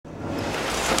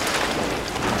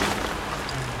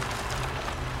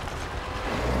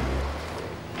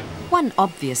One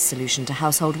obvious solution to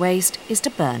household waste is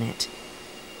to burn it.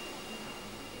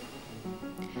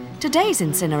 Today's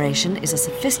incineration is a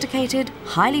sophisticated,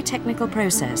 highly technical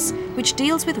process which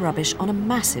deals with rubbish on a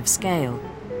massive scale.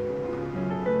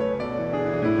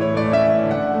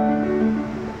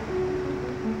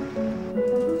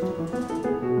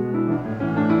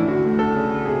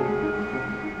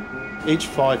 Each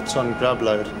 5-tonne grab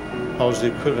load holds the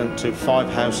equivalent to 5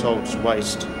 households'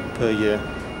 waste per year.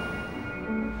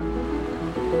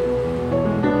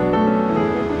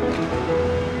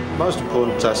 Most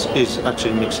important task is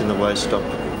actually mixing the waste up.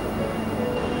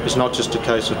 It's not just a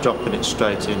case of dropping it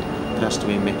straight in, it has to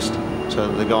be mixed so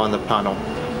that the guy on the panel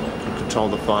can control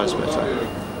the fires better.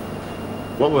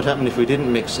 What would happen if we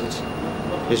didn't mix it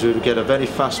is we would get a very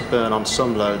fast burn on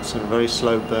some loads and a very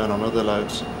slow burn on other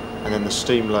loads, and then the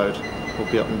steam load will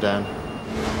be up and down.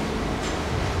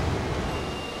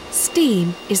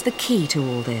 Steam is the key to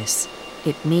all this.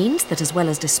 It means that as well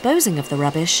as disposing of the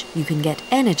rubbish, you can get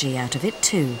energy out of it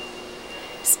too.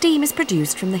 Steam is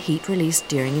produced from the heat released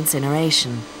during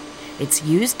incineration. It's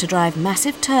used to drive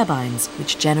massive turbines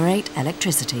which generate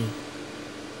electricity.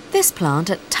 This plant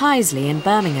at Tyseley in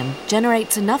Birmingham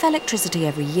generates enough electricity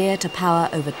every year to power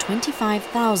over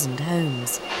 25,000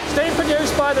 homes. Steam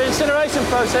produced by the incineration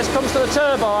process comes to the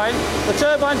turbine. The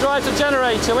turbine drives a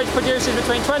generator which produces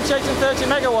between 28 and 30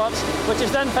 megawatts, which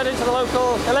is then fed into the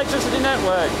local electricity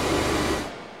network.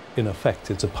 In effect,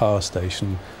 it's a power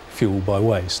station fueled by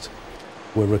waste.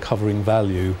 We're recovering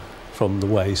value from the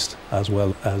waste as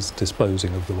well as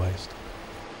disposing of the waste.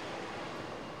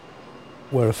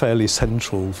 We're a fairly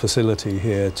central facility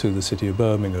here to the City of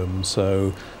Birmingham,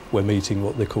 so we're meeting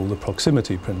what they call the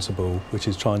proximity principle, which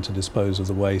is trying to dispose of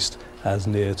the waste as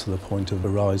near to the point of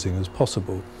arising as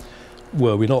possible.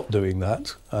 Were we not doing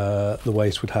that, the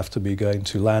waste would have to be going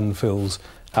to landfills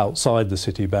outside the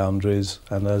city boundaries,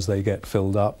 and as they get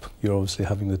filled up, you're obviously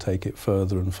having to take it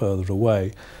further and further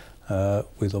away,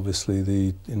 with obviously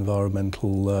the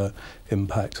environmental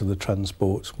impact of the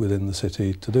transport within the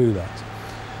city to do that.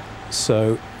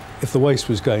 So if the waste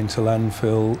was going to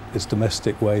landfill, it's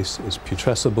domestic waste, it's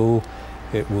putrescible,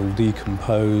 it will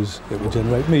decompose, it will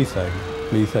generate methane.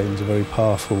 Methane is a very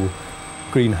powerful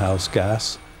greenhouse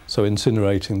gas, so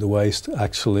incinerating the waste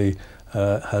actually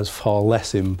has far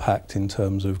less impact in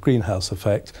terms of greenhouse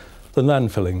effect than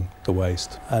landfilling the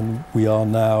waste. And we are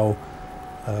now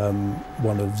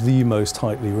one of the most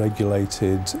tightly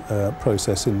regulated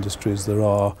process industries there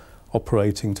are,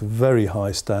 operating to very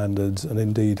high standards, and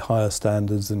indeed higher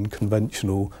standards than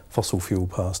conventional fossil fuel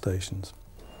power stations.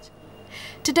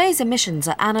 Today's emissions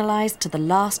are analysed to the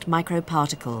last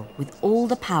microparticle with all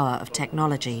the power of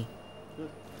technology.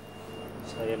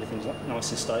 So everything's nice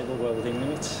and stable, well within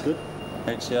limits. Good.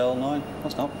 HCl 9,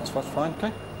 that's fine,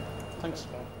 okay. Thanks.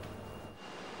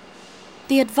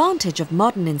 The advantage of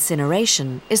modern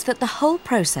incineration is that the whole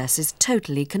process is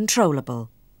totally controllable.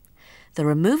 The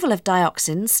removal of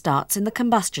dioxins starts in the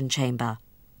combustion chamber.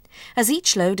 As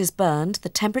each load is burned, the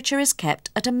temperature is kept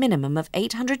at a minimum of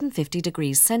 850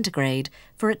 degrees centigrade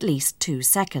for at least 2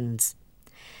 seconds.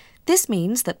 This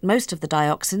means that most of the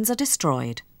dioxins are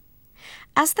destroyed.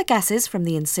 As the gases from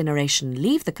the incineration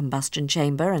leave the combustion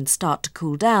chamber and start to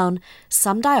cool down,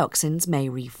 some dioxins may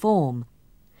reform.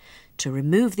 To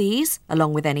remove these,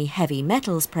 along with any heavy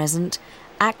metals present,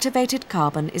 activated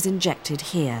carbon is injected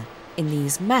here, in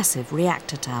these massive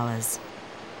reactor towers.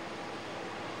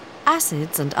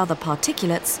 Acids and other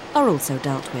particulates are also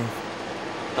dealt with.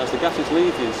 As the gases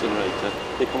leave the incinerator,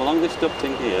 they come along this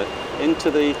ducting here into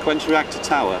the quench reactor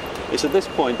tower. It's at this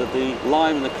point that the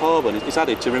lime and the carbon is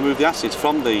added to remove the acids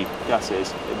from the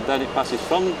gases. Then it passes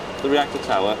from the reactor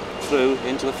tower through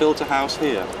into the filter house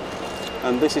here.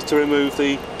 And this is to remove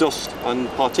the dust and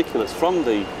particulates from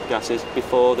the gases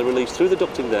before they're released through the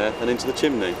ducting there and into the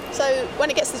chimney. So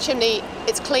when it gets to the chimney,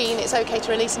 it's clean, it's okay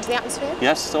to release into the atmosphere?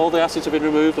 Yes, all the acids have been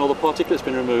removed, all the particulates have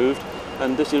been removed,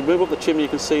 and as you move up the chimney you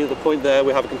can see at the point there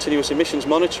we have a continuous emissions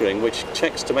monitoring which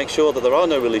checks to make sure that there are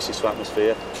no releases to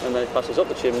atmosphere, and then it passes up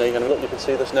the chimney and look, you can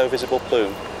see there's no visible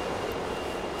plume.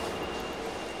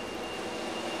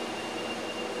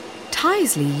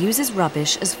 Tyseley uses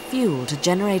rubbish as fuel to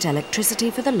generate electricity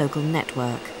for the local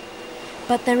network.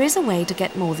 But there is a way to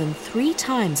get more than 3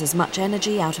 times as much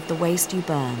energy out of the waste you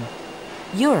burn.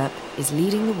 Europe is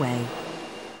leading the way.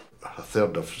 A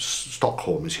third of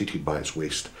Stockholm is heated by its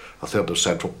waste. A third of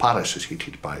central Paris is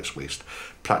heated by its waste.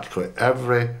 Practically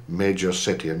every major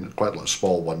city, and quite a lot of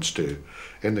small ones too,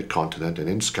 in the continent and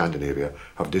in Scandinavia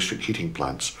have district heating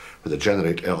plants where they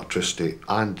generate electricity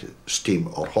and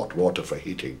steam or hot water for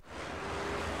heating.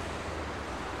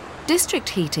 District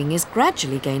heating is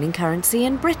gradually gaining currency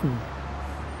in Britain.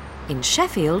 In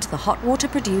Sheffield, the hot water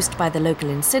produced by the local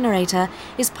incinerator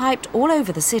is piped all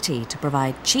over the city to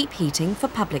provide cheap heating for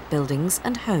public buildings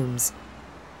and homes.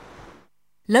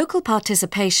 Local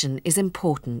participation is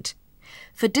important.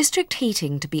 For district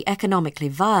heating to be economically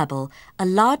viable, a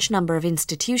large number of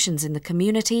institutions in the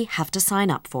community have to sign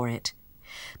up for it.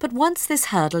 But once this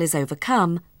hurdle is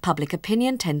overcome, public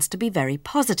opinion tends to be very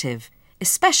positive,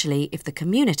 especially if the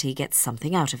community gets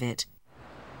something out of it.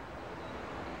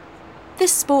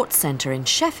 This sports centre in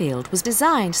Sheffield was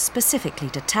designed specifically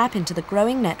to tap into the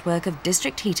growing network of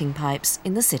district heating pipes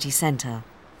in the city centre.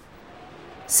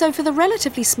 So for the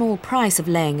relatively small price of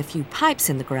laying a few pipes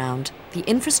in the ground, the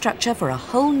infrastructure for a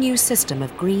whole new system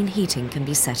of green heating can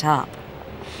be set up.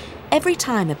 Every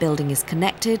time a building is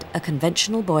connected, a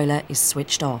conventional boiler is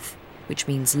switched off, which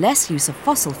means less use of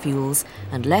fossil fuels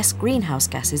and less greenhouse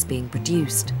gases being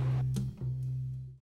produced.